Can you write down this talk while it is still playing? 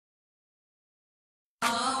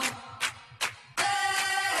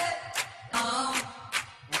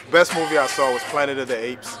Best movie I saw was Planet of the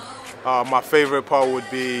Apes. My favorite part would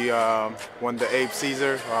be when the ape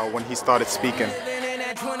Caesar, when he started speaking.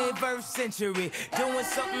 21st century, doing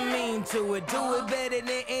something mean to it. Do it better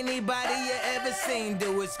than anybody you ever seen.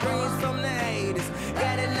 Do it. Screams from the haters,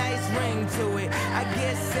 got a nice ring to it. I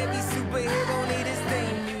guess every superhero need his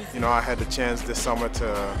theme music. You know, I had the chance this summer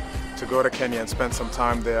to go to Kenya and spend some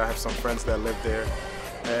time there. I have some friends that live there.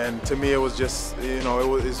 And to me, it was just, you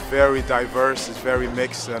know, it's very diverse, it's very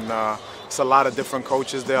mixed, and it's a lot of different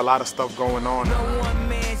coaches there, a lot of stuff going on. No one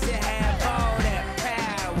man should have all that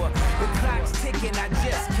power. The clock's ticking, I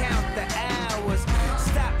just count the hours.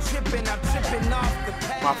 Stop tripping, I'm tripping off the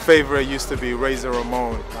path. My favorite used to be Razor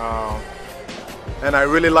Ramon. And I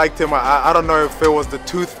really liked him. I don't know if it was the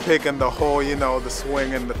toothpick and the whole, you know, the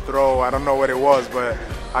swing and the throw. I don't know what it was, but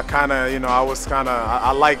I kind of, you know,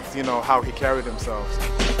 I liked, you know, how he carried himself.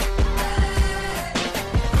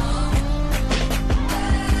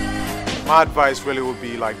 My advice really would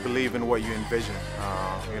be like believe in what you envision.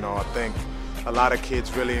 You know, I think a lot of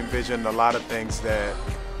kids really envision a lot of things that,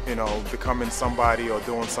 you know, becoming somebody or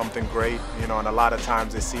doing something great, you know, and a lot of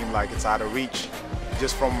times it seems like it's out of reach.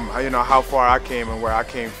 Just from, you know, how far I came and where I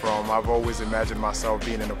came from, I've always imagined myself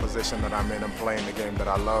being in a position that I'm in and playing the game that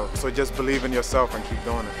I love. So just believe in yourself and keep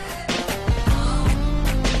doing it.